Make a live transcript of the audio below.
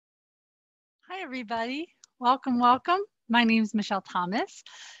Hi, everybody. Welcome, welcome. My name is Michelle Thomas.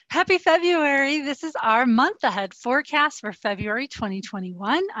 Happy February. This is our month ahead forecast for February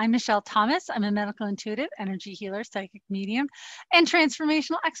 2021. I'm Michelle Thomas. I'm a medical intuitive, energy healer, psychic medium, and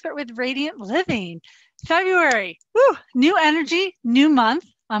transformational expert with Radiant Living. February, woo, new energy, new month.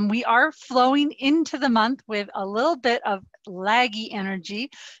 We are flowing into the month with a little bit of laggy energy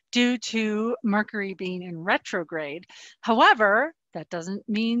due to Mercury being in retrograde. However, that doesn't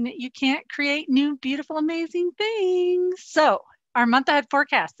mean that you can't create new, beautiful, amazing things. So, our month ahead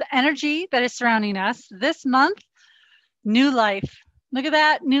forecast, the energy that is surrounding us this month, new life. Look at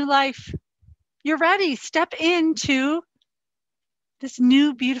that, new life. You're ready. Step into this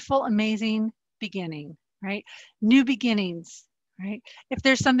new, beautiful, amazing beginning, right? New beginnings, right? If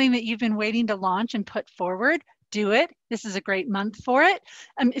there's something that you've been waiting to launch and put forward, do it. This is a great month for it,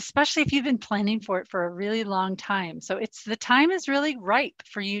 especially if you've been planning for it for a really long time. So the time is really ripe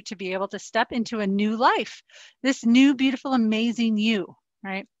for you to be able to step into a new life, this new, beautiful, amazing you,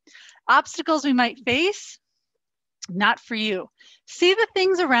 right? Obstacles we might face, not for you. See the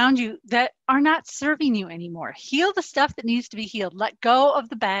things around you that are not serving you anymore. Heal the stuff that needs to be healed. Let go of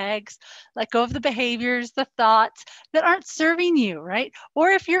the bags, let go of the behaviors, the thoughts that aren't serving you, right? Or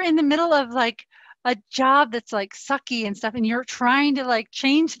if you're in the middle of like a job that's like sucky and stuff and you're trying to like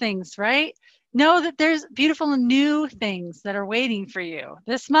change things, right? Know that there's beautiful new things that are waiting for you.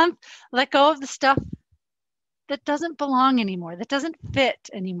 This month, let go of the stuff that doesn't belong anymore, that doesn't fit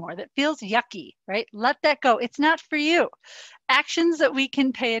anymore, that feels yucky, right? Let that go. It's not for you. Actions that we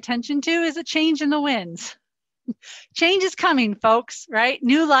can pay attention to is a change in the winds. Change is coming, folks, right?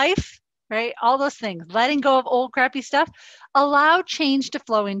 New life, right? All those things. Letting go of old crappy stuff. Allow change to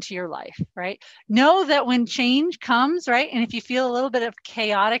flow into your life, right? Know that when change comes, right? And if you feel a little bit of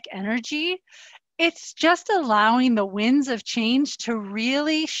chaotic energy, it's just allowing the winds of change to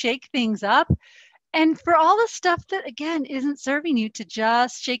really shake things up. And for all the stuff that, again, isn't serving you to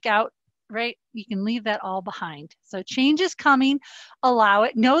just shake out, right? You can leave that all behind. So change is coming. Allow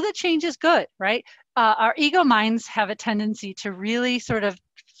it. Know that change is good, right? Our ego minds have a tendency to really sort of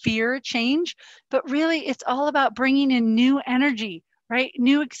fear change, but really it's all about bringing in new energy, right?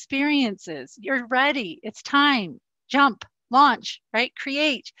 New experiences. You're ready. It's time. Jump, launch, right?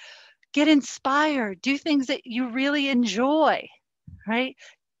 Create, get inspired, do things that you really enjoy, right?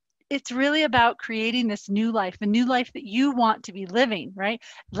 It's really about creating this new life, a new life that you want to be living, right?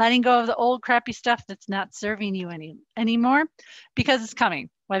 Letting go of the old crappy stuff that's not serving you anymore, because it's coming,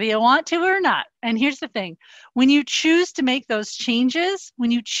 whether you want to or not. And here's the thing, when you choose to make those changes,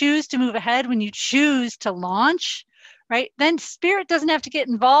 when you choose to move ahead, when you choose to launch, right, then spirit doesn't have to get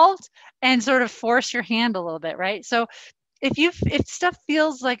involved and sort of force your hand a little bit, right? So if stuff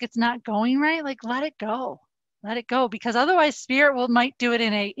feels like it's not going right, like let it go. Let it go, because otherwise spirit might do it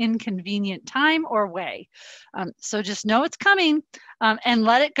in a inconvenient time or way. So just know it's coming, and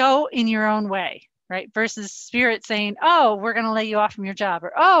let it go in your own way, right? Versus spirit saying, oh, we're going to lay you off from your job,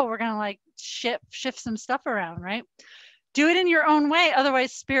 or oh, we're going to like shift some stuff around, right? Do it in your own way.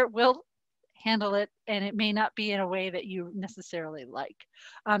 Otherwise spirit will handle it, and it may not be in a way that you necessarily like.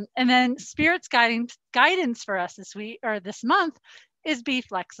 And then spirit's guidance for us this week or this month is be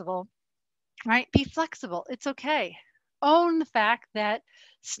flexible, right? Be flexible. It's okay. Own the fact that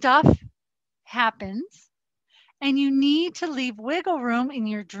stuff happens and you need to leave wiggle room in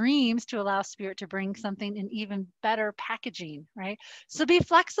your dreams to allow spirit to bring something in even better packaging, right? So be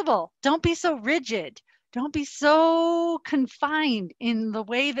flexible. Don't be so rigid. Don't be so confined in the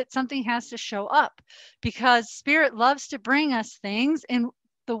way that something has to show up, because spirit loves to bring us things in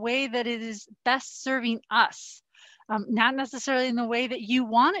the way that it is best serving us. Not necessarily in the way that you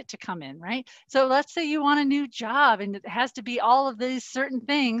want it to come in, right? So let's say you want a new job and it has to be all of these certain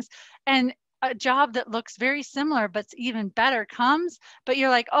things, and a job that looks very similar but's even better comes, but you're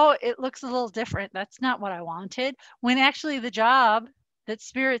like, oh, it looks a little different. That's not what I wanted. When actually the job that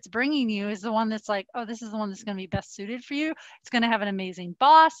spirit's bringing you is the one that's like, oh, this is the one that's going to be best suited for you. It's going to have an amazing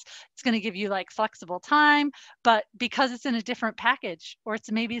boss. It's going to give you like flexible time, but because it's in a different package, or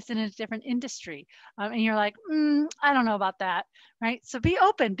maybe it's in a different industry, and you're like, I don't know about that, right? So be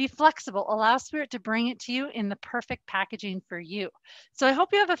open, be flexible, allow spirit to bring it to you in the perfect packaging for you. So I hope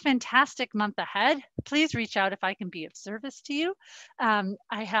you have a fantastic month ahead. Please reach out if I can be of service to you.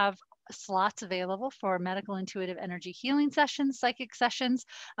 I have slots available for medical intuitive energy healing sessions, psychic sessions.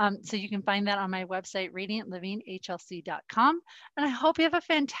 So you can find that on my website, radiantlivinghlc.com. And I hope you have a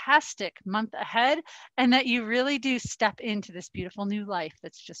fantastic month ahead and that you really do step into this beautiful new life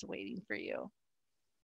that's just waiting for you.